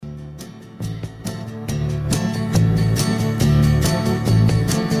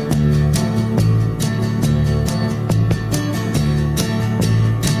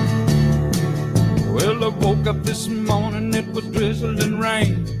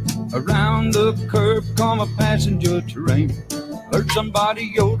Around the curve come a passenger train. Heard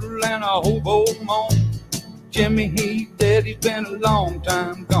somebody yodel and a hobo moan. Jimmy, he said he's been a long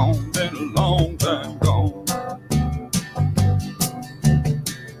time gone, been a long time gone.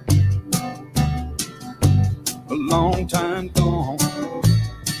 A long time gone.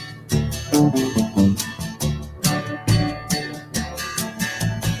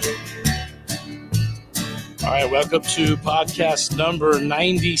 All right, welcome to podcast number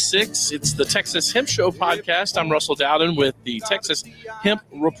 96. It's the Texas Hemp Show podcast. I'm Russell Dowden with the Texas Hemp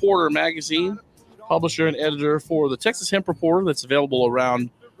Reporter magazine, publisher and editor for the Texas Hemp Reporter that's available around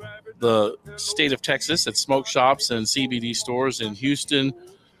the state of Texas at smoke shops and CBD stores in Houston,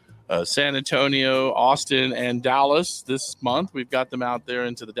 San Antonio, Austin, and Dallas. This month, we've got them out there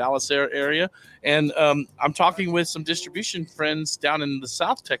into the Dallas area. And I'm talking with some distribution friends down in the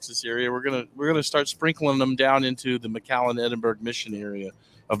South Texas area. We're gonna start sprinkling them down into the McAllen, Edinburgh, Mission area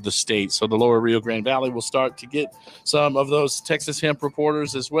of the state. So the lower Rio Grande Valley will start to get some of those Texas Hemp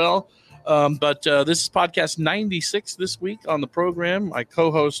Reporters as well. But this is podcast 96 this week on the program. My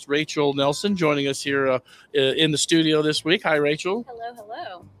co-host Rachel Nelson joining us here in the studio this week. Hi, Rachel.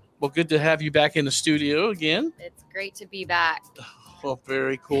 Hello. Well, good to have you back in the studio again. It's great to be back. Well,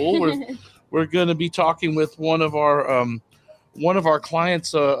 very cool. We're going to be talking with one of our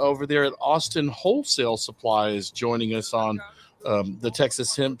clients over there at Austin Wholesale Supply is joining us on the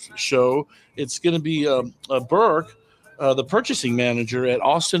Texas Hemp Show. It's going to be Burke, the purchasing manager at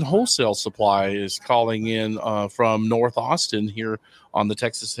Austin Wholesale Supply, is calling in from North Austin here on the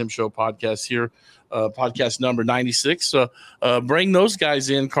Texas Hemp Show podcast here. Podcast number 96. Bring those guys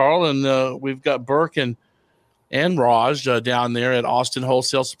in, Carl, and we've got Burke and Raj down there at Austin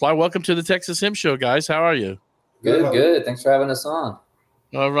Wholesale Supply. Welcome to the Texas Hemp Show, guys. How are you? Good. Thanks for having us on.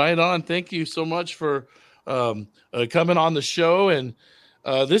 Right on. Thank you so much for coming on the show. And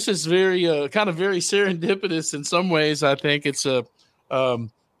this is very serendipitous in some ways. I think it's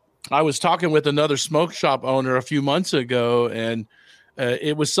I was talking with another smoke shop owner a few months ago, and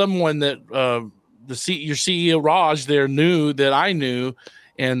it was someone that your CEO Raj there knew that I knew,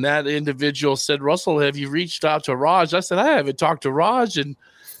 and that individual said, "Russell, have you reached out to Raj?" I said, "I haven't talked to Raj in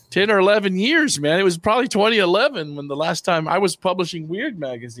 10 or 11 years, man. It was probably 2011 when the last time I was publishing Weird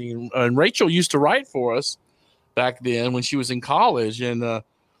magazine, and Rachel used to write for us back then when she was in college." And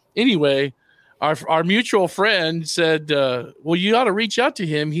anyway, our mutual friend said, "Well, you ought to reach out to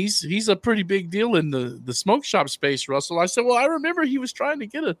him. He's a pretty big deal in the smoke shop space, Russell." I said, "Well, I remember he was trying to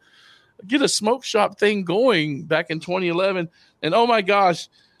get a smoke shop thing going back in 2011. And oh my gosh,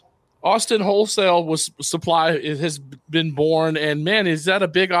 Austin Wholesale Supply has been born. And man, is that a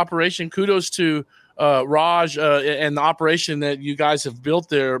big operation? Kudos to Raj and the operation that you guys have built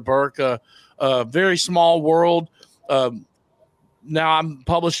there, Burke. Very small world. Now I'm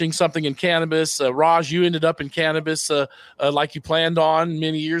publishing something in cannabis. Raj, you ended up in cannabis like you planned on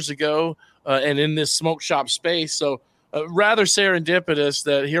many years ago and in this smoke shop space. So rather serendipitous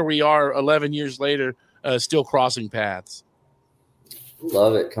that here we are 11 years later, still crossing paths.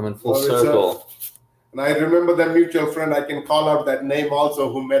 Love it. Coming full circle. And I remember the mutual friend. I can call out that name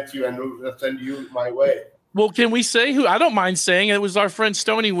also who met you and who sent you my way. Well, can we say who? I don't mind saying it was our friend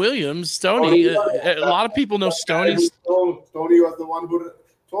Stoney Williams. Stoney, a lot of people know Stoney. Stoney was the one who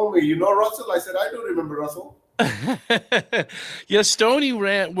told me, Russell? I said, I do remember Russell. Yeah, Stoney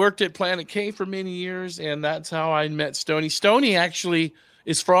worked at Planet K for many years, and that's how I met Stoney. Stoney actually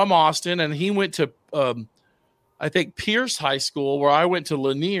is from Austin, and he went to, I think, Pierce High School, where I went to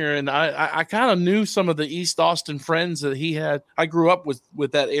Lanier, and I kind of knew some of the East Austin friends that he had. I grew up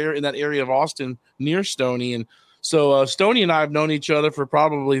with that in that area of Austin near Stoney, and so Stoney and I have known each other for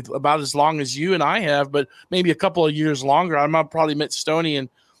probably about as long as you and I have, but maybe a couple of years longer. I might probably met Stoney in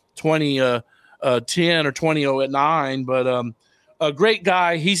 2010 or 2009, but a great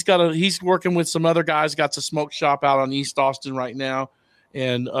guy. He's working with some other guys, got a smoke shop out on East Austin right now.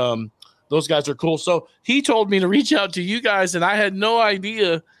 And those guys are cool. So he told me to reach out to you guys, and I had no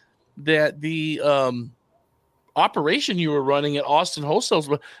idea that the operation you were running at Austin Wholesale.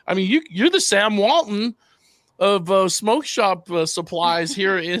 But I mean, you're the Sam Walton of smoke shop supplies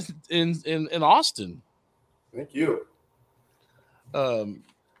here in Austin. Thank you.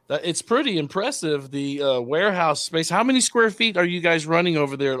 It's pretty impressive, the warehouse space. How many square feet are you guys running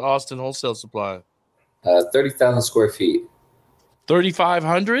over there at Austin Wholesale Supply? 30,000 square feet.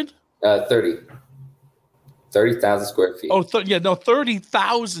 3,500? 30,000 square feet.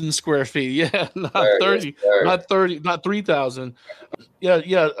 30,000 square feet. Yeah, not 30, not 30, not 3,000.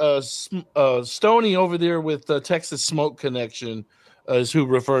 Yeah. Stoney over there with Texas Smoke Connection. is who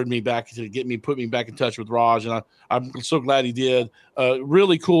referred me back to put me back in touch with Raj, and I'm so glad he did.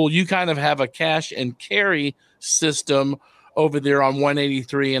 Really cool. You kind of have a cash and carry system over there on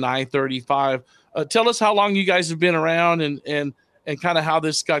 183 and I-35. Tell us how long you guys have been around and kind of how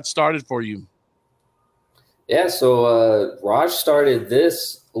this got started for you. Yeah, so Raj started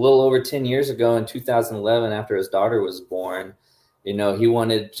this a little over 10 years ago in 2011 after his daughter was born. You know, he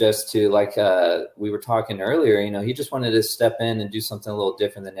wanted just to, like we were talking earlier, you know, he just wanted to step in and do something a little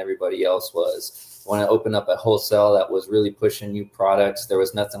different than everybody else was. Want to open up a wholesale that was really pushing new products. There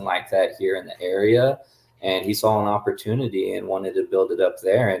was nothing like that here in the area. And he saw an opportunity and wanted to build it up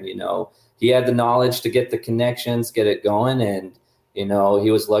there. And, you know, he had the knowledge to get the connections, get it going. And, you know,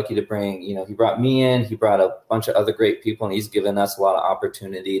 he was lucky to bring, you know, he brought me in, he brought a bunch of other great people, and he's given us a lot of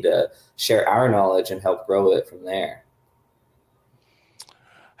opportunity to share our knowledge and help grow it from there.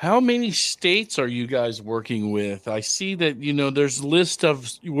 How many states are you guys working with? I see that, you know, there's a list of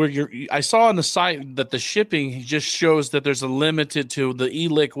where I saw on the site that the shipping just shows that there's a limited to the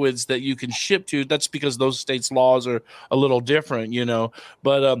e-liquids that you can ship to. That's because those states' laws are a little different, you know,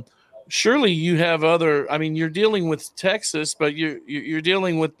 but surely you have other, I mean, you're dealing with Texas, but you're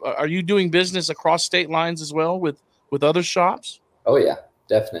dealing with, are you doing business across state lines as well with other shops? Oh yeah,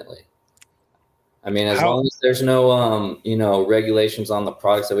 definitely. I mean, as long as there's no, you know, regulations on the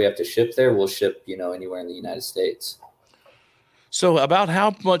products that we have to ship there, we'll ship, you know, anywhere in the United States. So about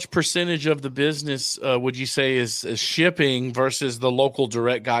how much percentage of the business would you say is shipping versus the local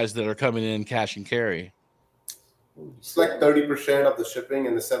direct guys that are coming in cash and carry? It's like 30% of the shipping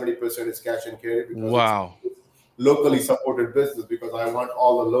and the 70% is cash and carry. Because wow. It's locally supported business, because I want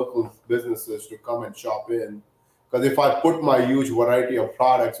all the local businesses to come and shop in. Because if I put my huge variety of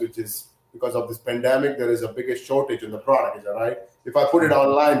products, which is because of this pandemic, there is a biggest shortage in the product, is that right? If I put it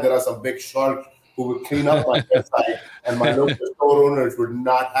online, there are some big sharks who will clean up my website, and my local store owners would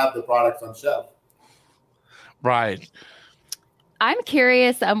not have the products on shelf. Right. I'm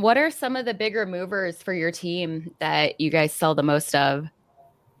curious, what are some of the bigger movers for your team that you guys sell the most of?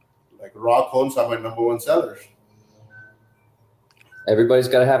 Like raw cones are my number one sellers. Everybody's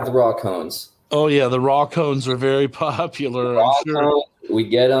got to have the raw cones. Oh yeah, the raw cones are very popular. Raw I'm sure. cones, we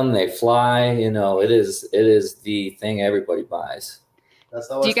get them, they fly. You know, it is the thing everybody buys.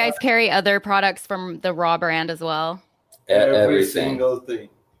 Do you guys carry other products from the Raw brand as well? Every single thing.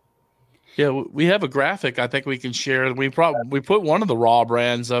 Yeah, we have a graphic I think we can share. We put one of the Raw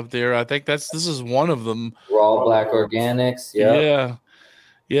brands up there. I think this is one of them. Raw Black Organics. Yeah.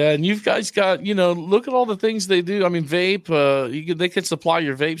 Yeah, and you guys got, you know, look at all the things they do. I mean, vape, they can supply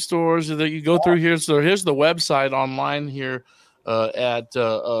your vape stores that you go through here. So here's the website online here at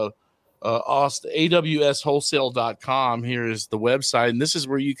awswholesale.com. Here is the website, and this is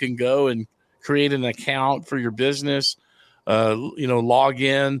where you can go and create an account for your business, you know, log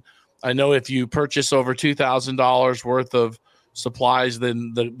in. I know if you purchase over $2,000 worth of supplies,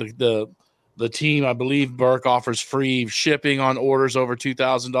 then the team, I believe Burke, offers free shipping on orders over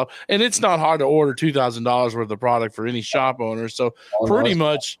 $2,000. And it's not hard to order $2,000 worth of product for any shop owner. So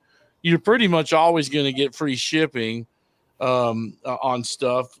you're pretty much always going to get free shipping on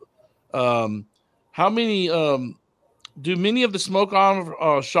stuff. How many do many of the smoke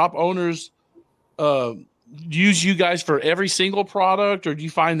on shop owners use you guys for every single product, or do you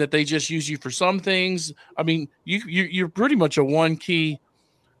find that they just use you for some things? I mean, you're pretty much a one key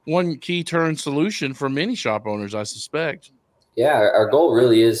turn solution for many shop owners, I suspect. Yeah, our goal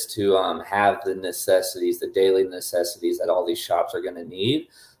really is to have the necessities, the daily necessities that all these shops are going to need.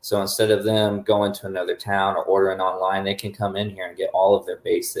 So instead of them going to another town or ordering online, they can come in here and get all of their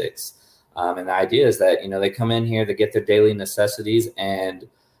basics. And the idea is that, you know, they come in here to get their daily necessities, and,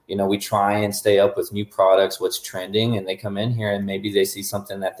 you know, we try and stay up with new products, what's trending, and they come in here and maybe they see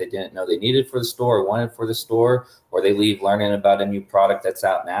something that they didn't know they needed for the store or wanted for the store, or they leave learning about a new product that's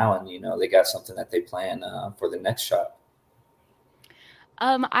out now, and, you know, they got something that they plan for the next shop.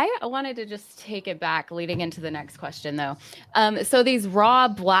 I wanted to just take it back leading into the next question, though. So these Raw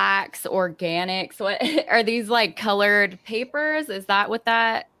Blacks, organics, what are these, like colored papers? Is that what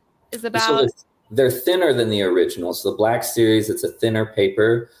that is about? So they're thinner than the original. So the Black series, it's a thinner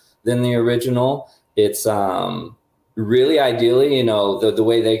paper than the original. It's really ideally, you know, the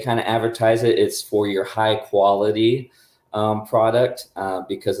way they kind of advertise it, it's for your high quality product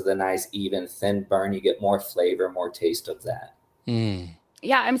because of the nice, even, thin burn. You get more flavor, more taste of that. Mm.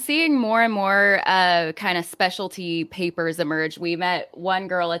 Yeah, I'm seeing more and more kind of specialty papers emerge. We met one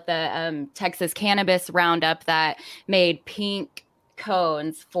girl at the Texas Cannabis Roundup that made pink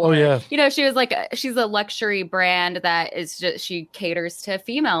cones for, she was like, she's a luxury brand that is just, she caters to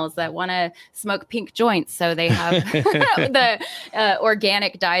females that want to smoke pink joints. So they have the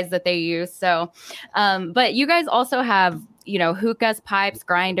organic dyes that they use. So, but you guys also have, hookahs, pipes,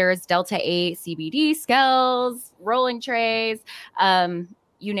 grinders, Delta 8, CBD scales, rolling trays,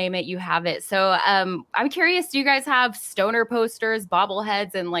 you name it, you have it. So I'm curious, do you guys have stoner posters,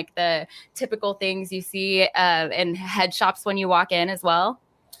 bobbleheads, and like the typical things you see in head shops when you walk in as well?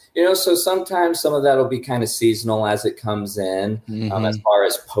 So sometimes some of that will be kind of seasonal as it comes in, as far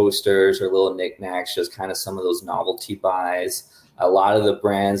as posters or little knickknacks, just kind of some of those novelty buys. A lot of the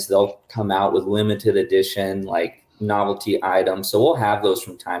brands, they'll come out with limited edition, like novelty items. So we'll have those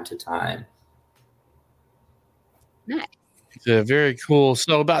from time to time. Nice. Yeah, very cool.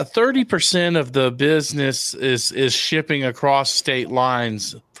 So about 30% of the business is shipping across state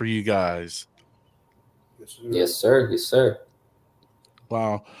lines for you guys. Yes, sir. Yes, sir.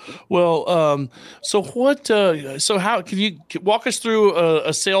 Wow. Well, so how can you walk us through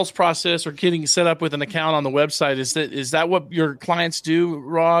a sales process or getting set up with an account on the website? Is that what your clients do,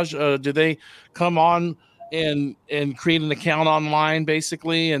 Raj? Do they come on and create an account online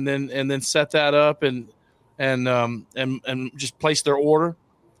basically, and then set that up and just place their order?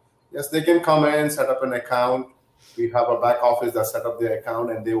 Yes, they can come in, set up an account. We have a back office that set up their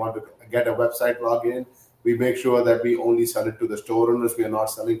account and they want to get a website login. We make sure that we only sell it to the store owners. We are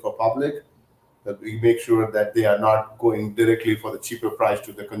not selling for public. That we make sure that they are not going directly for the cheaper price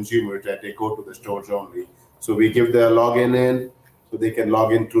to the consumer, that they go to the stores only. So we give their login in so they can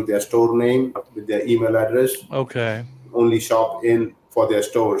log in through their store name with their email address. Okay. Only shop in for their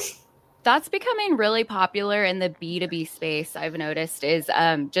stores. That's becoming really popular in the B2B space, I've noticed, is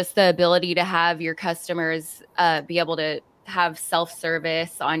just the ability to have your customers be able to have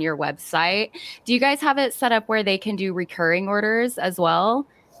self-service on your website. Do you guys have it set up where they can do recurring orders as well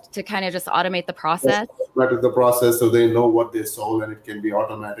to kind of just automate the process? Automate the process so they know what they sold and it can be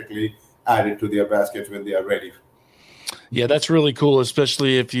automatically added to their basket when they are ready. Yeah, that's really cool,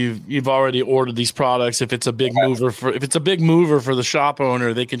 especially if you've already ordered these products. If it's a big mover for the shop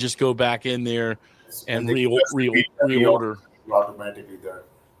owner, they can just go back in there and reorder automatically there.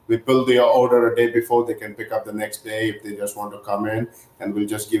 We build the order a day before. They can pick up the next day if they just want to come in, and we'll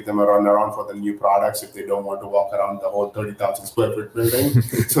just give them a run around for the new products if they don't want to walk around the whole 30,000 square foot building.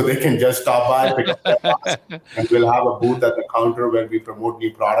 So they can just stop by, pick up their box, and we'll have a booth at the counter where we promote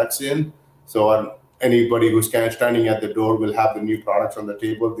new products in. So anybody who's standing at the door will have the new products on the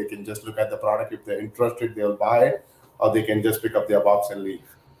table. They can just look at the product. If they're interested, they'll buy it, or they can just pick up their box and leave.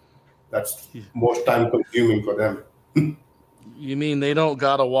 That's most time consuming for them. You mean they don't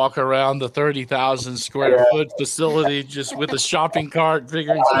got to walk around the 30,000 square foot facility just with a shopping cart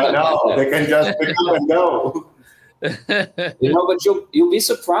figuring I know. They can just pick up and go. But you'll be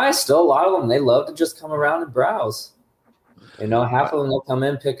surprised still. A lot of them, they love to just come around and browse. Half of them will come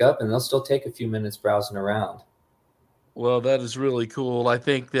in, pick up, and they'll still take a few minutes browsing around. Well, that is really cool. I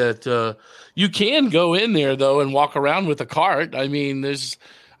think that you can go in there, though, and walk around with a cart. I mean, it's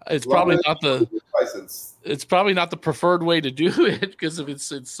probably not the preferred way to do it because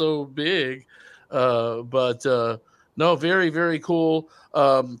it's so big. But no, very, very cool.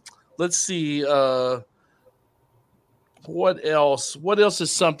 Let's see. What else? What else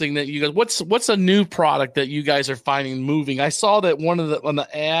is something that you guys? What's a new product that you guys are finding moving? I saw that on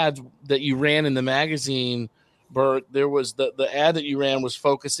the ad that you ran in the magazine, Bert. There was the ad that you ran was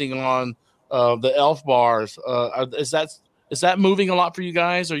focusing on the Elf bars. Is that moving a lot for you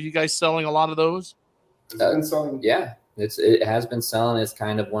guys? Are you guys selling a lot of those? It's been selling. Yeah, it has been selling. It's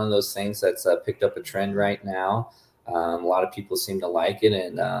kind of one of those things that's picked up a trend right now. A lot of people seem to like it,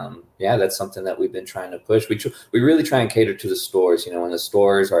 and that's something that we've been trying to push. We really try and cater to the stores. When the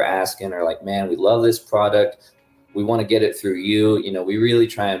stores are asking, or like, man, we love this product, we want to get it through you. We really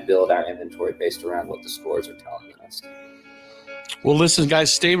try and build our inventory based around what the stores are telling us. Well, listen,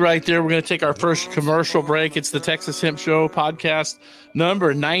 guys, stay right there. We're going to take our first commercial break. It's the Texas Hemp Show podcast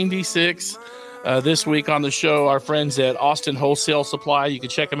number 96. This week on the show, our friends at Austin Wholesale Supply. You can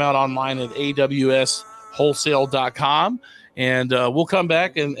check them out online at awswholesale.com. And we'll come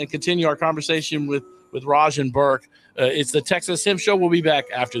back and continue our conversation with Raj and Burke. It's the Texas Hemp Show. We'll be back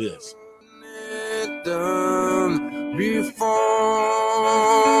after this.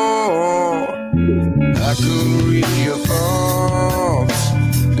 I could read your thoughts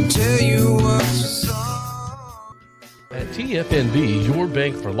and tell you what you saw. At TFNB, your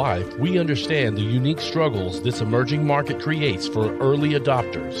bank for life, we understand the unique struggles this emerging market creates for early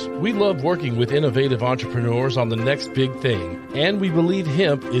adopters. We love working with innovative entrepreneurs on the next big thing, and we believe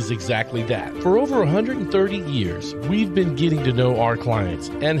hemp is exactly that. For over 130 years, we've been getting to know our clients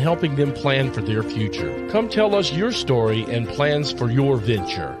and helping them plan for their future. Come tell us your story and plans for your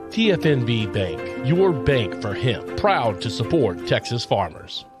venture. TFNB Bank, your bank for hemp, proud to support Texas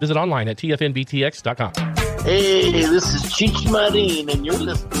farmers. Visit online at tfnbtx.com. Hey, this is Cheech Marin, and you're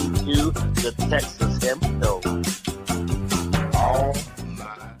listening to the Texas Hemp Show.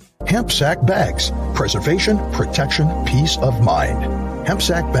 Hemp sack bags. Preservation, protection, peace of mind. Hemp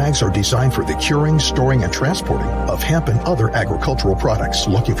sack bags are designed for the curing, storing, and transporting of hemp and other agricultural products.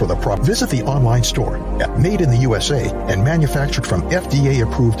 Looking for the product? Visit the online store at Made in the USA and manufactured from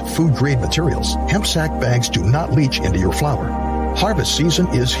FDA-approved food-grade materials. Hemp sack bags do not leach into your flour. Harvest season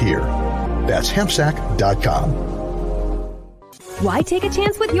is here. That's hempsack.com. Why take a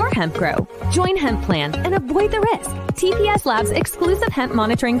chance with your hemp grow? Join Hemp Plan and avoid the risk. TPS Labs' exclusive hemp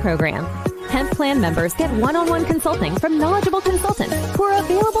monitoring program. Hemp Plan members get one-on-one consulting from knowledgeable consultants who are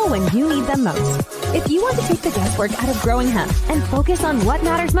available when you need them most. If you want to take the guesswork out of growing hemp and focus on what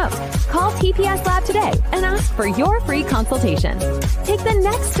matters most, call TPS Lab today and ask for your free consultation. Take the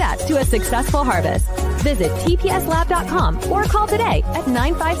next step to a successful harvest. Visit tpslab.com or call today at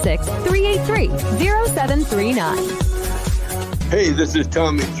 956-383-0739. Hey, this is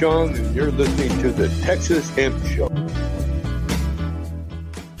Tommy Chong, and you're listening to the Texas Hemp Show.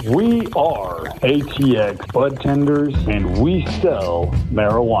 We are ATX Bud Tenders, and we sell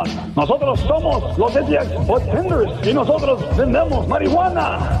marijuana. Nosotros somos los ATX Bud Tenders, y nosotros vendemos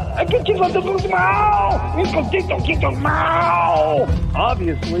marihuana.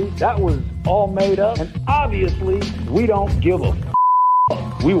 Obviously, that was all made up, and obviously, we don't give a f***.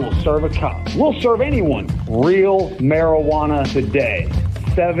 We will serve a cop. We'll serve anyone. Real marijuana today.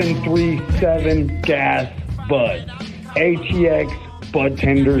 737 Gas Bud.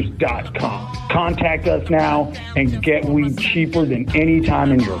 ATXBudTenders.com. Contact us now and get weed cheaper than any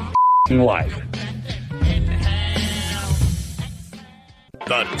time in your life.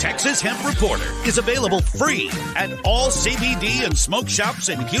 The Texas Hemp Reporter is available free at all CBD and smoke shops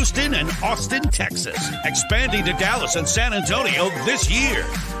in Houston and Austin, Texas. Expanding to Dallas and San Antonio this year.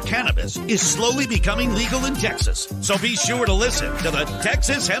 Cannabis is slowly becoming legal in Texas, so be sure to listen to the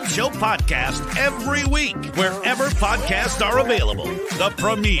Texas Hemp Show podcast every week, wherever podcasts are available. The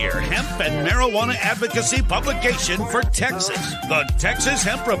premier hemp and marijuana advocacy publication for Texas, the Texas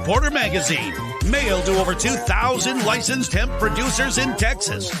Hemp Reporter magazine, mailed to over 2,000 licensed hemp producers in Texas.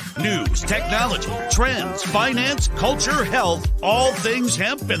 News, technology, trends, finance, culture, health, all things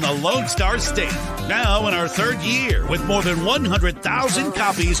hemp in the Lone Star State. Now in our third year with more than 100,000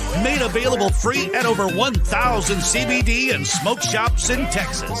 copies made available free at over 1,000 CBD and smoke shops in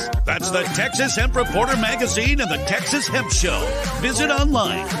Texas. That's the Texas Hemp Reporter magazine and the Texas Hemp Show. Visit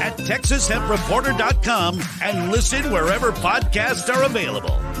online at TexasHempReporter.com and listen wherever podcasts are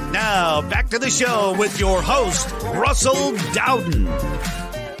available. Now, back to the show with your host, Russell Dowden.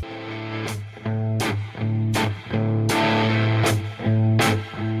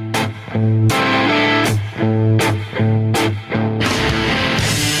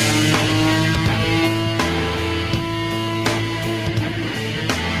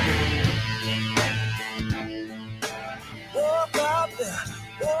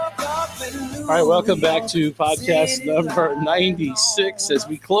 All right, welcome back to podcast number 96 as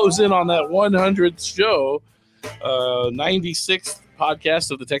we close in on that 100th show, 96th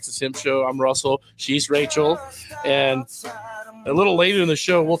podcast of the Texas Hemp Show. I'm Russell. She's Rachel. And a little later in the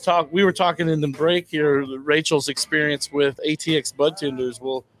show, we were talking in the break here, Rachel's experience with ATX Bud Tenders.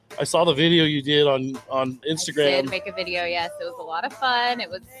 Well, I saw the video you did on Instagram. I did make a video, yes. It was a lot of fun. It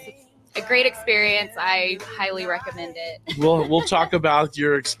was a great experience. I highly recommend it. We'll talk about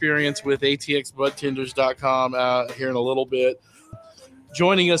your experience with ATXBudTenders.com here in a little bit.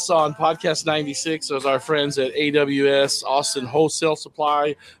 Joining us on podcast 96 is our friends at AWS Austin Wholesale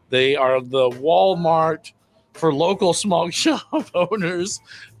Supply. They are the Walmart for local smoke shop owners.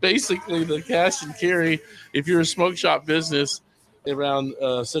 Basically, the cash and carry. If you're a smoke shop business around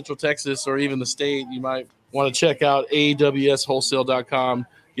Central Texas or even the state, you might want to check out AWSWholesale.com.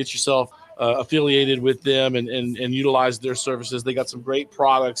 Get yourself affiliated with them and utilize their services. They got some great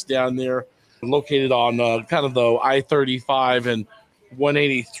products down there located on kind of the I-35 and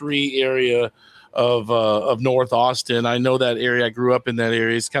 183 area of North Austin. I know that area. I grew up in that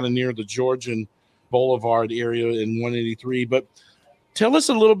area. It's kind of near the Georgian Boulevard area in 183. But tell us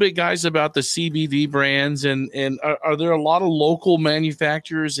a little bit, guys, about the CBD brands. And are there a lot of local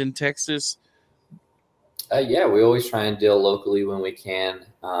manufacturers in Texas? Yeah, we always try and deal locally when we can.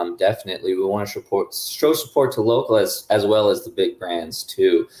 Definitely, we want to show support to local as well as the big brands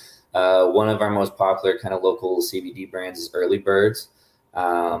too. One of our most popular kind of local CBD brands is Early Birds.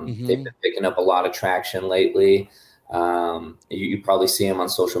 They've been picking up a lot of traction lately. You probably see them on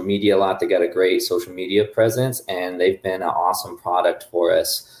social media a lot. They got a great social media presence, and they've been an awesome product for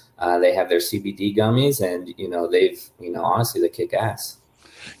us. They have their CBD gummies, and honestly, they kick ass.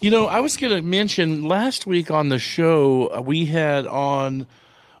 I was going to mention last week on the show, we had on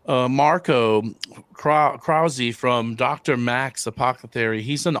Marco Krause from Dr. Max Apothecary.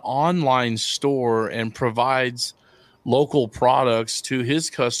 He's an online store and provides local products to his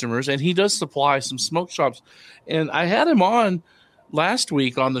customers, and he does supply some smoke shops. And I had him on last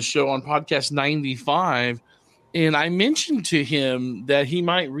week on the show on podcast 95, and I mentioned to him that he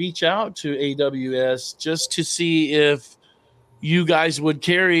might reach out to AWS just to see if you guys would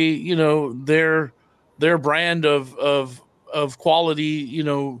carry, their brand of quality,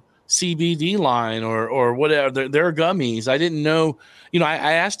 CBD line or whatever, their gummies. I didn't know,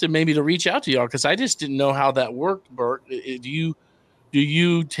 I asked him maybe to reach out to y'all because I just didn't know how that worked, Bert. Do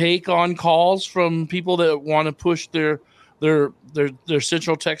you take on calls from people that want to push their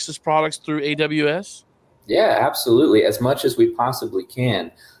Central Texas products through AWS? Yeah, absolutely. As much as we possibly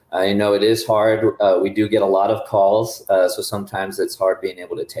can. It is hard. We do get a lot of calls, so sometimes it's hard being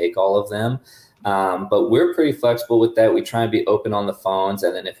able to take all of them. But we're pretty flexible with that. We try and be open on the phones.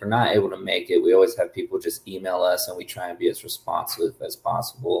 And then if we're not able to make it, we always have people just email us, and we try and be as responsive as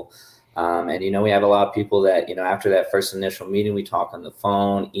possible. We have a lot of people that, after that first initial meeting, we talk on the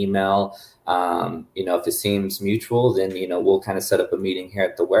phone, email. If it seems mutual, then, we'll kind of set up a meeting here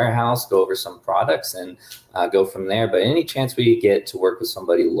at the warehouse, go over some products, and go from there. But any chance we get to work with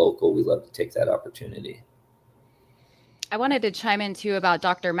somebody local, we love to take that opportunity. I wanted to chime in too about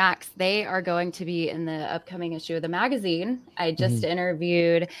Dr. Max. They are going to be in the upcoming issue of the magazine. I just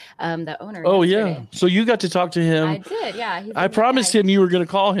interviewed the owner. Oh, yesterday. yeah. So you got to talk to him. I did. Yeah. I promised him you were going to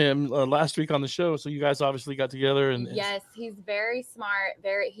call him last week on the show. So you guys obviously got together. Yes, he's very smart.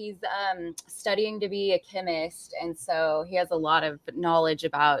 He's studying to be a chemist. And so he has a lot of knowledge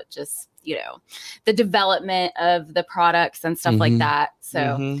about just, the development of the products and stuff like that.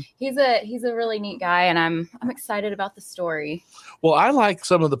 So he's a really neat guy, and I'm excited about the story. Well, I like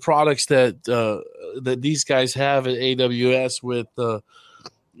some of the products that these guys have at AWS with I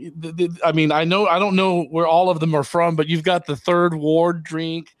don't know where all of them are from, but you've got the Third Ward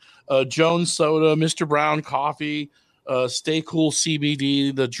drink, Jones Soda, Mr. Brown coffee, Stay Cool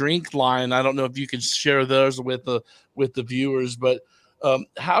CBD, the drink line. I don't know if you can share those with the viewers, but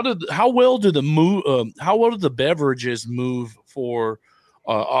how well did the beverages move for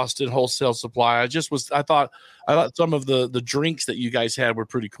Austin Wholesale Supply? I thought some of the drinks that you guys had were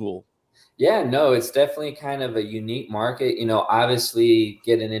pretty cool. Yeah, no, it's definitely kind of a unique market. Obviously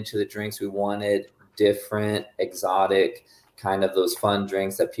getting into the drinks, we wanted different, exotic, kind of those fun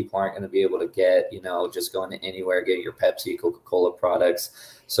drinks that people aren't going to be able to get, just going to anywhere, get your Pepsi, Coca-Cola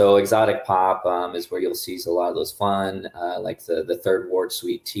products. So Exotic Pop is where you'll see a lot of those fun, like the Third Ward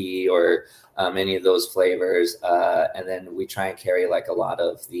sweet tea or any of those flavors. And then we try and carry like a lot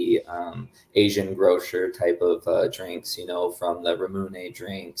of the Asian grocer type of drinks, from the Ramune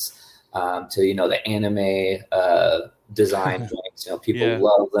drinks to, the anime design drinks. People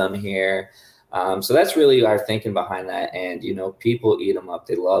love them here. So that's really our thinking behind that. And, people eat them up.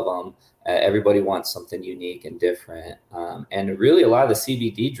 They love them. Everybody wants something unique and different. And really a lot of the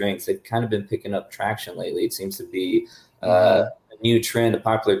CBD drinks have kind of been picking up traction lately. It seems to be a new trend, a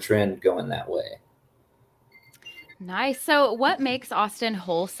popular trend going that way. Nice. So what makes Austin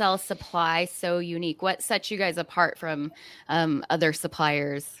Wholesale Supply so unique? What sets you guys apart from other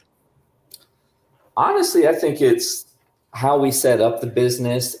suppliers? Honestly, I think it's how we set up the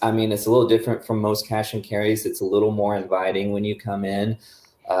business. I mean, it's a little different from most cash and carries. It's a little more inviting when you come in.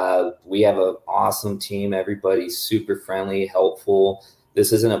 We have an awesome team. Everybody's super friendly, helpful.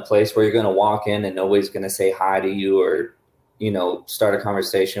 This isn't a place where you're going to walk in and nobody's going to say hi to you or, start a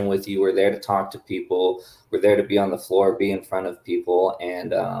conversation with you. We're there to talk to people. We're there to be on the floor, be in front of people.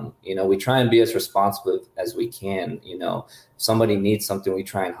 And, we try and be as responsive as we can. If somebody needs something, we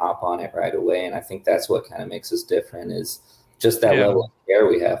try and hop on it right away. And I think that's what kind of makes us different is just that level of care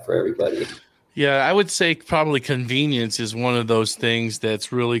we have for everybody. Yeah, I would say probably convenience is one of those things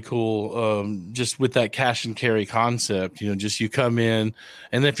that's really cool. Just with that cash and carry concept, just you come in,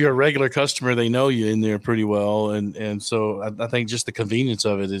 and if you're a regular customer, they know you in there pretty well, and so I think just the convenience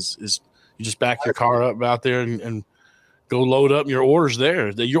of it is you just back your car up out there and go load up your orders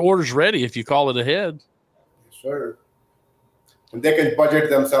there. Your order's ready if you call it ahead. Sure. And they can budget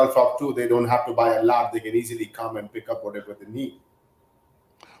themselves up too. They don't have to buy a lot. They can easily come and pick up whatever they need.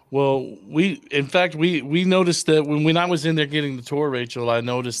 Well, we noticed that when I was in there getting the tour, Rachel, I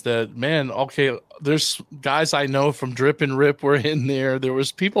noticed that, man, okay, there's guys I know from Drip and Rip were in there. There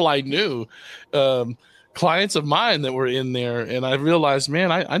was people I knew, clients of mine that were in there. And I realized, man,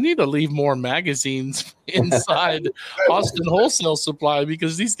 I need to leave more magazines inside Austin Wholesale Supply,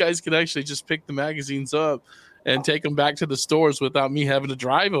 because these guys can actually just pick the magazines up and take them back to the stores without me having to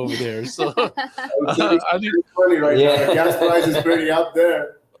drive over there. So I need money right now. The gas price is pretty up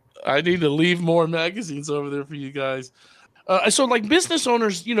there. I need to leave more magazines over there for you guys. So like business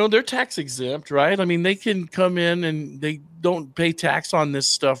owners, they're tax exempt, right? I mean, they can come in and they don't pay tax on this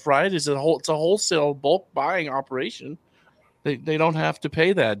stuff, right? It's a wholesale bulk buying operation. They don't have to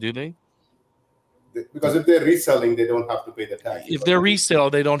pay that, do they? Because if they're reselling, they don't have to pay the tax. If they're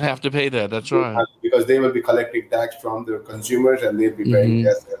resale, they don't have to pay that. That's right. Because they will be collecting tax from their consumers, and they'll be paying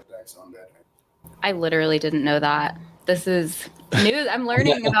sales tax on that. I literally didn't know that. This is news. I'm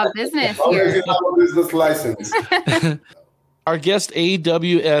learning about business here. You have a business license. Our guest,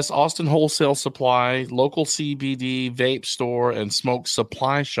 AWS Austin Wholesale Supply, local CBD vape store and smoke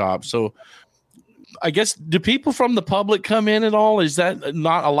supply shop. So I guess, do people from the public come in at all? Is that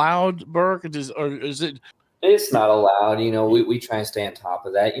not allowed, Burke? Or is it? It's not allowed. We try and stay on top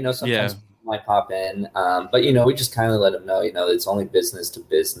of that. Sometimes people might pop in, but we just kind of let them know, it's only business to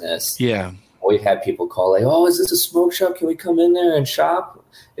business. Yeah. We've had people call like, "Oh, is this a smoke shop? Can we come in there and shop?"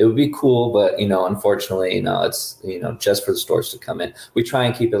 It would be cool, but unfortunately, it's just for the stores to come in. We try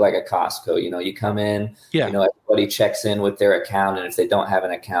and keep it like a Costco. You come in, everybody checks in with their account, and if they don't have an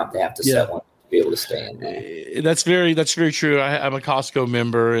account, they have to set one to be able to stay in there. That's very true. I'm a Costco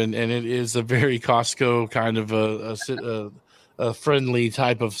member, and it is a very Costco kind of a friendly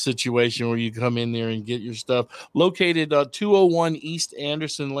type of situation where you come in there and get your stuff. Located 201 East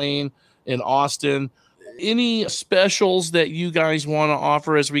Anderson Lane in Austin. Any specials that you guys want to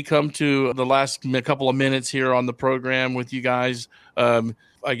offer as we come to the last couple of minutes here on the program with you guys? I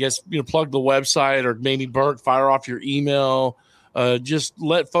guess, plug the website, or maybe Burke, fire off your email. Just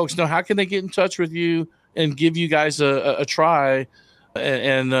let folks know, how can they get in touch with you and give you guys a try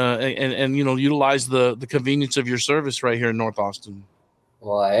and utilize the convenience of your service right here in North Austin.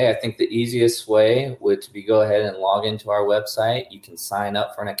 Well, I think the easiest way would be go ahead and log into our website. You can sign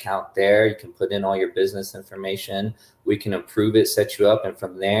up for an account there. You can put in all your business information. We can approve it, set you up, and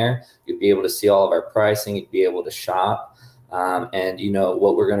from there, you'll be able to see all of our pricing. You'll be able to shop. And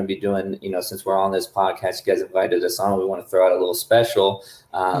what we're going to be doing, since we're on this podcast, you guys invited us on, we want to throw out a little special.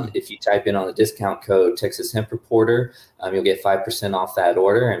 If you type in on the discount code Texas Hemp Reporter, you'll get 5% off that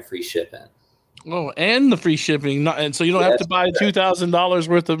order and free shipping. Oh, and the free shipping, and so you don't have to buy $2,000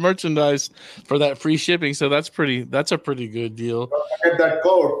 worth of merchandise for that free shipping. So that's a pretty good deal. Get that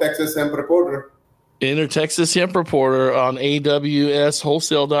code, Texas Hemp Reporter. Enter Texas Hemp Reporter on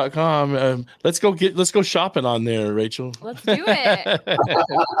AWSwholesale.com. Let's go shopping on there, Rachel. Let's do it.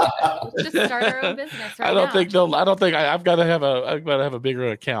 Let's just start our own business right now. I don't think I've got to have a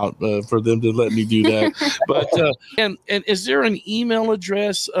bigger account for them to let me do that. But and is there an email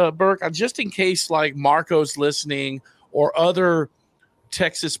address, Burke, just in case like Marco's listening or other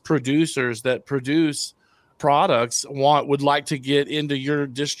Texas producers that produce products would like to get into your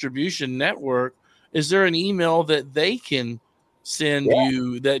distribution network? Is there an email that they can send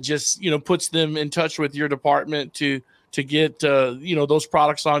you that just, puts them in touch with your department to get, those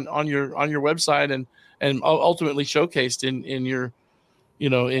products on your website and ultimately showcased in your,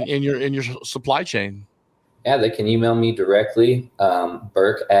 in your supply chain? Yeah, they can email me directly,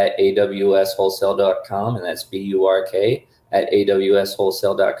 Burke at awswholesale.com, and that's BURK at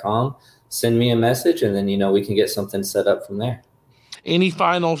awswholesale.com. Send me a message, and then, we can get something set up from there. Any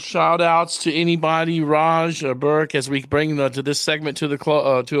final shout outs to anybody, Raj, Burke, as we bring to this segment to a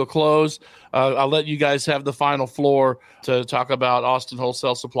close? I'll let you guys have the final floor to talk about Austin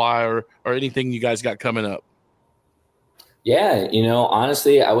Wholesale Supply or anything you guys got coming up. Yeah,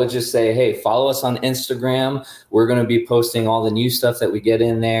 honestly, I would just say, hey, follow us on Instagram. We're going to be posting all the new stuff that we get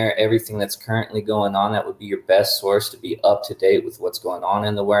in there, everything that's currently going on. That would be your best source to be up to date with what's going on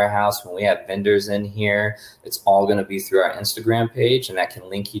in the warehouse. When we have vendors in here, it's all going to be through our Instagram page, and that can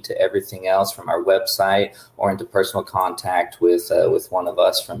link you to everything else from our website or into personal contact with one of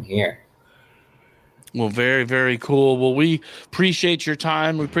us from here. Well, very, very cool. Well, we appreciate your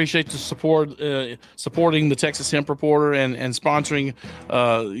time. We appreciate the support, supporting the Texas Hemp Reporter and sponsoring,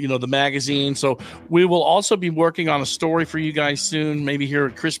 the magazine. So we will also be working on a story for you guys soon. Maybe here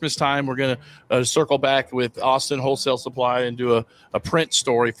at Christmas time, we're going to circle back with Austin Wholesale Supply and do a print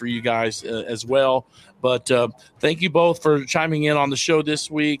story for you guys as well. But thank you both for chiming in on the show this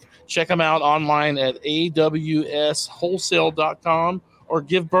week. Check them out online at awswholesale.com. or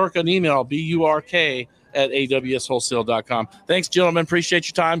give Burke an email, BURK at awswholesale.com. Thanks, gentlemen. Appreciate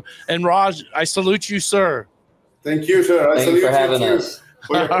your time. And Raj, I salute you, sir. Thank you, sir. Thank you for having us.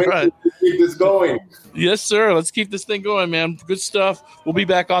 All right. Keep this going. Yes, sir. Let's keep this thing going, man. Good stuff. We'll be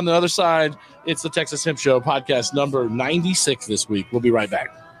back on the other side. It's the Texas Hemp Show podcast number 96 this week. We'll be right back.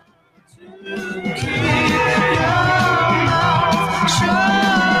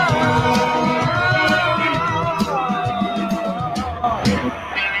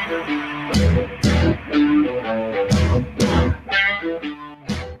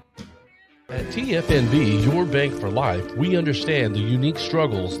 At TFNB, your bank for life, we understand the unique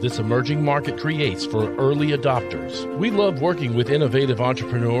struggles this emerging market creates for early adopters. We love working with innovative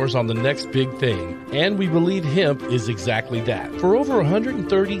entrepreneurs on the next big thing, and we believe hemp is exactly that. For over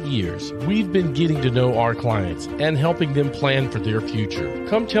 130 years, we've been getting to know our clients and helping them plan for their future.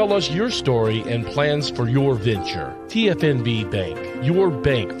 Come tell us your story and plans for your venture. TFNB Bank, your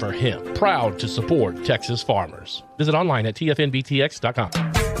bank for hemp, proud to support Texas farmers. Visit online at tfnbtx.com.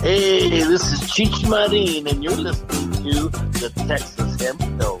 Hey, this is Cheech Marin, and you're listening to the Texas Hemp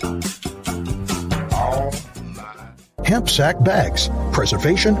Show. Hemp sack bags.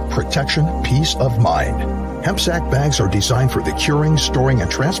 Preservation, protection, peace of mind. Hemp sack bags are designed for the curing, storing,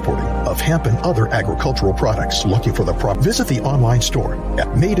 and transporting of hemp and other agricultural products. Looking for the Visit the online store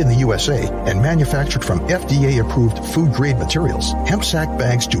at Made in the USA and manufactured from FDA-approved food-grade materials. Hemp sack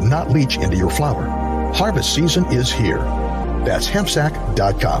bags do not leach into your flour. Harvest season is here. That's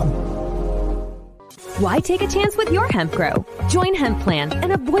hempsack.com. Why take a chance with your hemp grow? Join Hemp Plan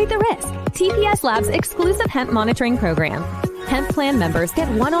and avoid the risk. TPS Labs' exclusive hemp monitoring program. Hemp Plan members get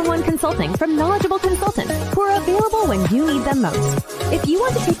one-on-one consulting from knowledgeable consultants who are available when you need them most. If you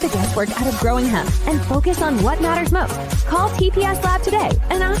want to take the guesswork out of growing hemp and focus on what matters most, call TPS Lab today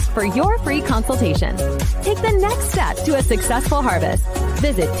and ask for your free consultation. Take the next step to a successful harvest.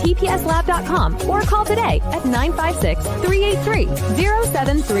 Visit tpslab.com or call today at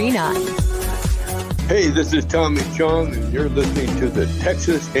 956-383-0739. Hey, this is Tommy Chong, and you're listening to the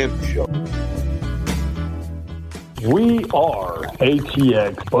Texas Hemp Show. We are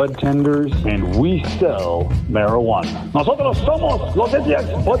ATX Bud Tenders, and we sell marijuana. Nosotros somos los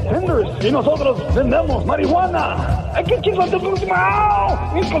ATX Bud Tenders, y nosotros vendemos marijuana.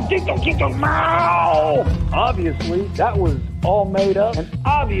 Obviously, that was all made up, and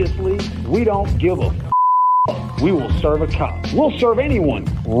obviously, we don't give a We will serve a cop. We'll serve anyone.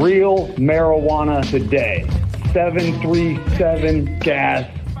 Real marijuana today. 737 Gas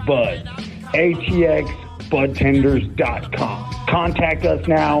Bud. ATXBudTenders.com. Contact us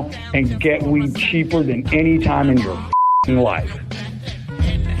now and get weed cheaper than any time in your life.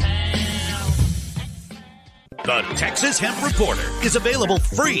 The Texas Hemp Reporter is available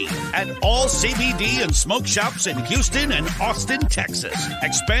free at all CBD and smoke shops in Houston and Austin, Texas,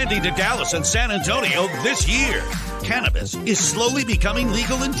 expanding to Dallas and San Antonio this year. Cannabis is slowly becoming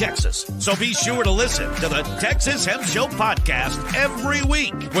legal in Texas, so be sure to listen to the Texas Hemp Show podcast every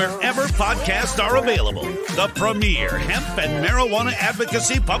week, wherever podcasts are available. The premier hemp and marijuana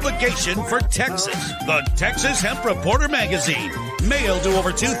advocacy publication for Texas, the Texas Hemp Reporter magazine, mailed to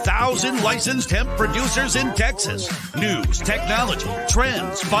over 2,000 licensed hemp producers in Texas. News, technology,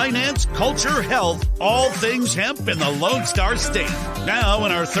 trends, finance, culture, health, all things hemp in the Lone Star State. Now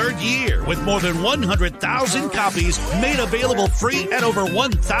in our third year with more than 100,000 copies made available free at over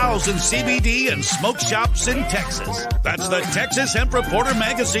 1,000 CBD and smoke shops in Texas. That's the Texas Hemp Reporter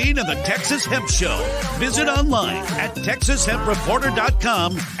magazine and the Texas Hemp Show. Visit online at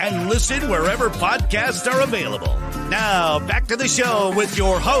TexasHempReporter.com and listen wherever podcasts are available. Now back to the show with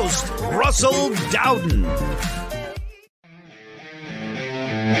your host, Russell Dowden.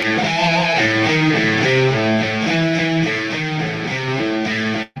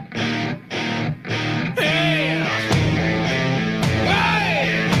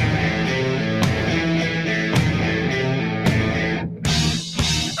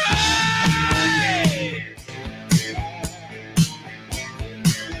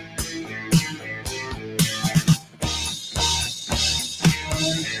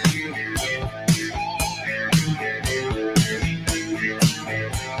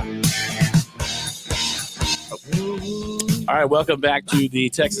 right, welcome back to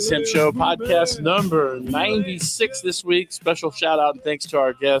the Texas Hemp Show podcast number 96 this week. Special shout out and thanks to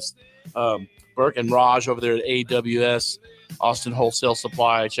our guests, Burke and Raj over there at AWS Austin Wholesale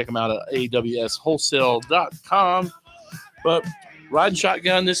Supply. Check them out at awswholesale.com. But riding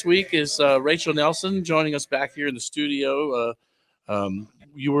shotgun this week is Rachel Nelson joining us back here in the studio.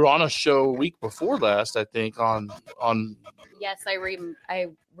 You were on a show a week before last, I think, on. Yes, I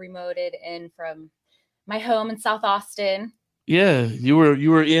remoted in from my home in South Austin. Yeah, you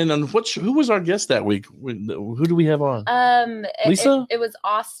were in on who was our guest that week? Who do we have on? Lisa. It was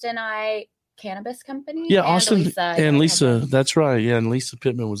Austin Cannabis Company. Yeah, and Austin Lisa, and Lisa. That's right. Yeah, and Lisa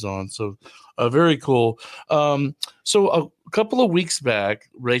Pittman was on. So very cool. So a couple of weeks back,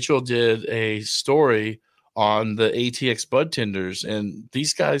 Rachel did a story on the ATX bud tenders, and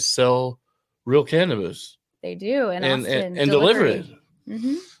these guys sell real cannabis. They do, and deliver it.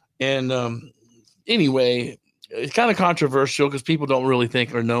 Mm-hmm. And anyway, it's kind of controversial because people don't really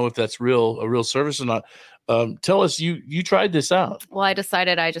think or know if that's a real service or not. Tell us, you tried this out. Well, I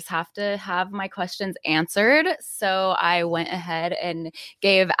decided I just have to have my questions answered. So I went ahead and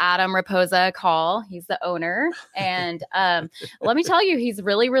gave Adam Raposa a call. He's the owner. And let me tell you, he's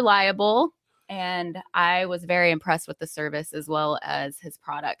really reliable. And I was very impressed with the service as well as his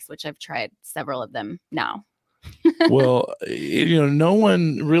products, which I've tried several of them now. Well, no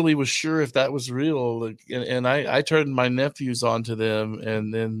one really was sure if that was real. And I turned my nephews onto them,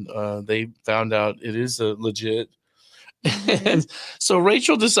 and then they found out it is a legit. And so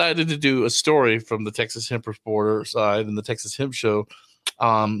Rachel decided to do a story from the Texas Hemp Reporter side and the Texas Hemp Show,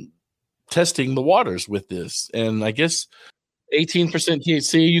 testing the waters with this. And I guess 18%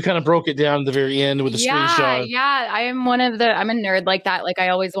 THC. You kind of broke it down at the very end with the screenshot. Yeah, I'm a nerd like that. Like I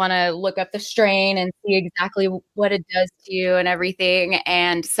always want to look up the strain and see exactly what it does to you and everything.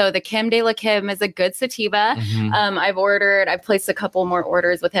 And so the Kim de la Kim is a good sativa. Mm-hmm. I've placed a couple more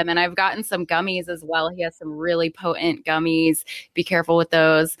orders with him, and I've gotten some gummies as well. He has some really potent gummies. Be careful with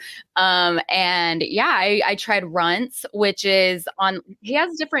those. And yeah, I tried Runts, which is he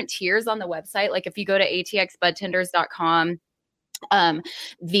has different tiers on the website. Like if you go to atxbudtenders.com,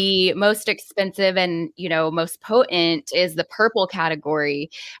 the most expensive and most potent is the purple category,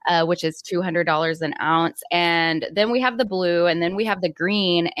 which is $200 an ounce, and then we have the blue, and then we have the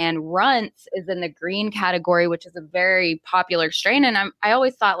green, and Runts is in the green category, which is a very popular strain. And I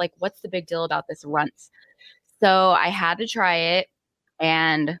always thought, like, what's the big deal about this Runts? So I had to try it,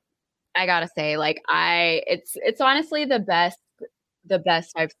 and I gotta say, like, it's honestly the best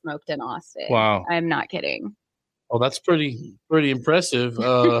I've smoked in Austin. Wow, I'm not kidding. Oh, that's pretty impressive.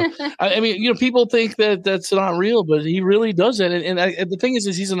 I mean, people think that that's not real, but he really does it. And the thing is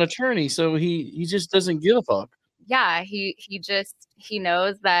he's an attorney, so he just doesn't give a fuck. Yeah, he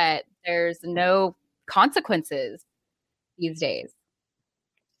knows that there's no consequences these days.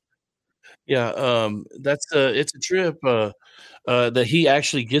 Yeah, it's a trip that he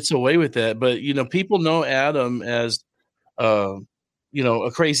actually gets away with that. But people know Adam as a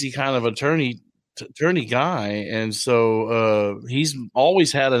crazy kind of attorney guy, and so he's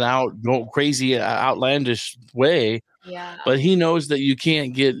always had an crazy outlandish way. Yeah, but he knows that you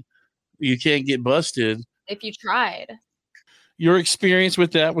can't get busted if you tried. Your experience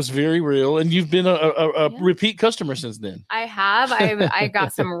with that was very real, and you've been a repeat customer since then. I have. I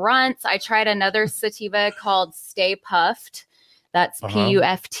got some Runts. I tried another sativa called Stay Puffed. That's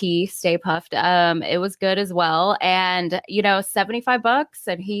PUFT, Stay Puffed. It was good as well. And, $75,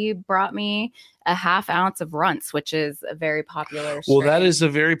 and he brought me a half ounce of Runts, which is a very popular strain. Well, that is a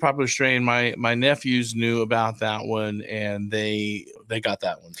very popular strain. My nephews knew about that one, and they got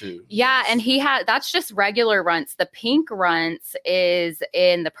that one too. Yeah, and that's just regular Runts. The pink Runts is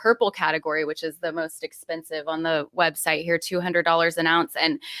in the purple category, which is the most expensive on the website here, $200 an ounce.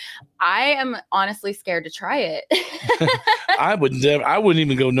 And I am honestly scared to try it. I wouldn't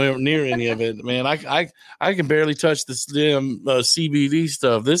even go near any of it, man. I can barely touch the stem CBD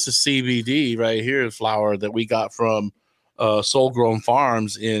stuff. This is CBD right here, flower that we got from Soul Grown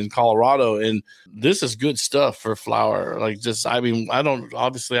Farms in Colorado, and this is good stuff for flower. Like, I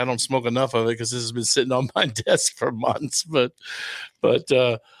don't smoke enough of it because this has been sitting on my desk for months. But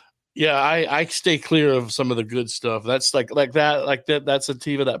yeah, I stay clear of some of the good stuff. That's like that. That's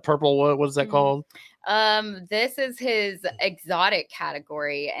sativa, that purple. What is that called? This is his exotic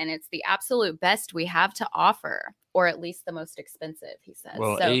category, and it's the absolute best we have to offer. or at least the most expensive, he says.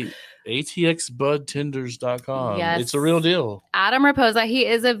 Well, so, ATXBudTenders.com. Yes. It's a real deal. Adam Raposa, he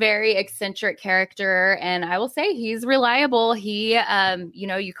is a very eccentric character, and I will say he's reliable. He,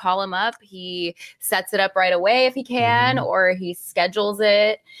 you call him up, he sets it up right away if he can, or he schedules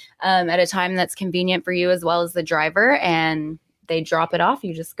it at a time that's convenient for you as well as the driver, and they drop it off.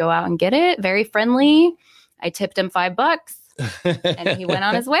 You just go out and get it. Very friendly. I tipped him $5 and he went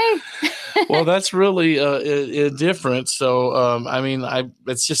on his way. Well, that's really different. So,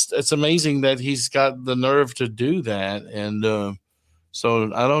 it's amazing that he's got the nerve to do that. And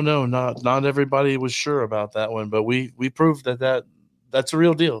so I don't know, not everybody was sure about that one, but we proved that's a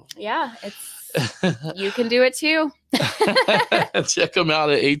real deal. Yeah, you can do it too. Check them out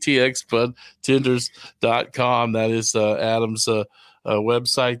at atxbudtenders.com. That is Adam's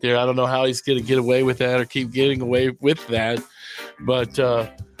website there. I don't know how he's going to get away with that or keep getting away with that, but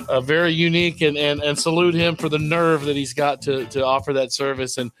very unique, and salute him for the nerve that he's got to offer that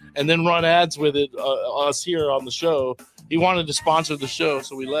service and then run ads with it, us here on the show. He wanted to sponsor the show,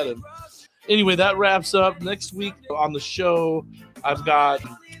 so we let him. Anyway, that wraps up. Next week on the show, I've got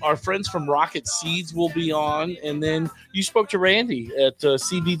our friends from Rocket Seeds will be on, and then you spoke to Randy at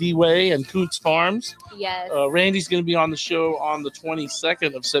CBD Way and Coots Farms. Yes. Randy's going to be on the show on the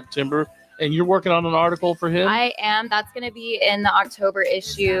 22nd of September, and you're working on an article for him? I am. That's going to be in the October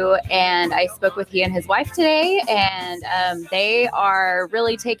issue, and I spoke with he and his wife today, and they are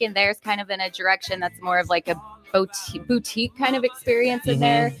really taking theirs kind of in a direction that's more of like a boutique kind of experience in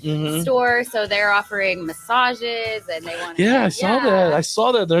their store. So they're offering massages, and they want to. Yeah, I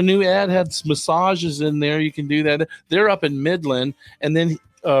saw that. Their new ad had massages in there. You can do that. They're up in Midland, and then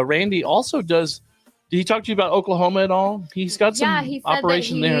Randy also does. Did he talk to you about Oklahoma at all? He's got some he said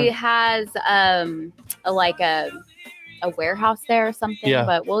operation that there. He has a warehouse there or something. Yeah.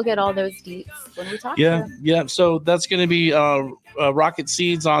 But we'll get all those deets when we talk. Yeah. So that's going to be Rocket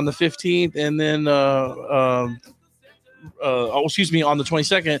Seeds on the 15th, and then on the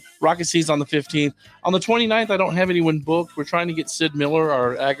 22nd, Rocket Seeds on the 15th. On the 29th, I don't have anyone booked. We're trying to get Sid Miller,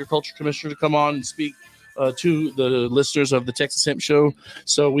 our agriculture commissioner, to come on and speak to the listeners of the Texas Hemp Show.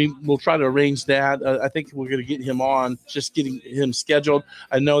 So we'll try to arrange that. I think we're going to get him on, just getting him scheduled.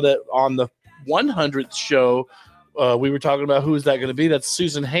 I know that on the 100th show, we were talking about who is that going to be. That's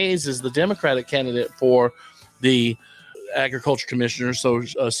Susan Hayes is the Democratic candidate for the agriculture commissioner. So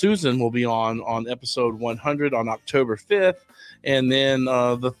Susan will be on episode 100 on October 5th. And then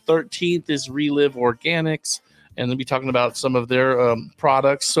the 13th is Relive Organics, and they'll be talking about some of their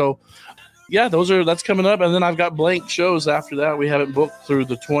products. So yeah, that's coming up. And then I've got blank shows after that. We haven't booked through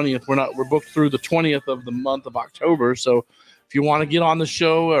the 20th. We're booked through the 20th of the month of October. So if you want to get on the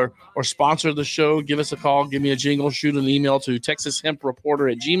show or sponsor the show, give us a call, give me a jingle, shoot an email to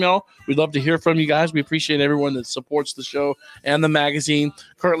TexasHempReporter@gmail.com. We'd love to hear from you guys. We appreciate everyone that supports the show and the magazine.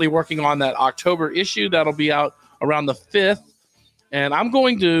 Currently working on that October issue. That'll be out around the 5th. And I'm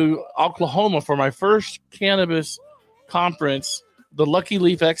going to Oklahoma for my first cannabis conference. The Lucky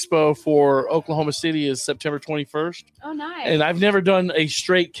Leaf Expo for Oklahoma City is September 21st. Oh, nice. And I've never done a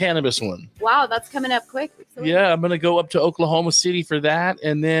straight cannabis one. Wow, that's coming up quick. Yeah, I'm going to go up to Oklahoma City for that.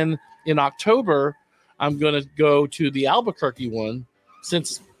 And then in October, I'm going to go to the Albuquerque one,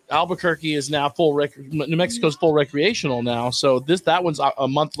 since Albuquerque is now New Mexico's full recreational now. So that one's a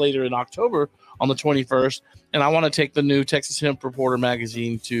month later in October on the 21st. And I want to take the new Texas Hemp Reporter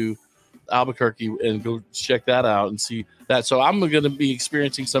magazine to Albuquerque and go check that out and see that. So I'm going to be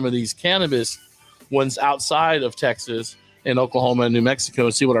experiencing some of these cannabis ones outside of Texas and Oklahoma and New Mexico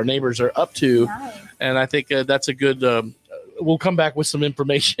and see what our neighbors are up to. Nice. And I think that's a good we'll come back with some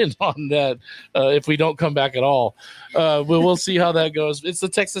information on that if we don't come back at all. We'll see how that goes. It's the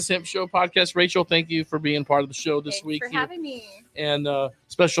Texas Hemp Show podcast. Rachel, thank you for being part of the show this week. Thanks for having me. And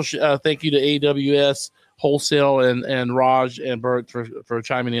special thank you to AWS Wholesale and Raj and Bert for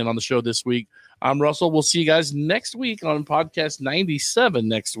chiming in on the show this week. I'm Russell. We'll see you guys next week on podcast 97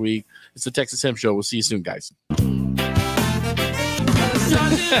 next week. It's the Texas Hemp Show. We'll see you soon, guys.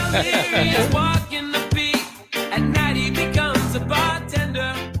 Walking the beat. At night he becomes a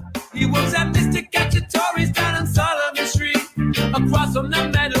bartender. He works at Mr. Cacciatore's down on Sullivan Street, across from the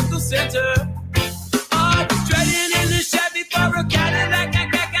medical center. Oh, he's trading in the Chevy for a Cadillac.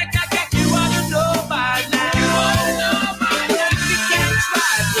 You ought to know by now. If he can't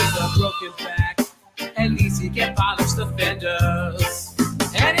drive with a broken back, at least he can polish the fenders.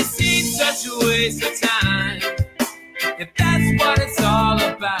 And it seems such a waste of time, if that's what it's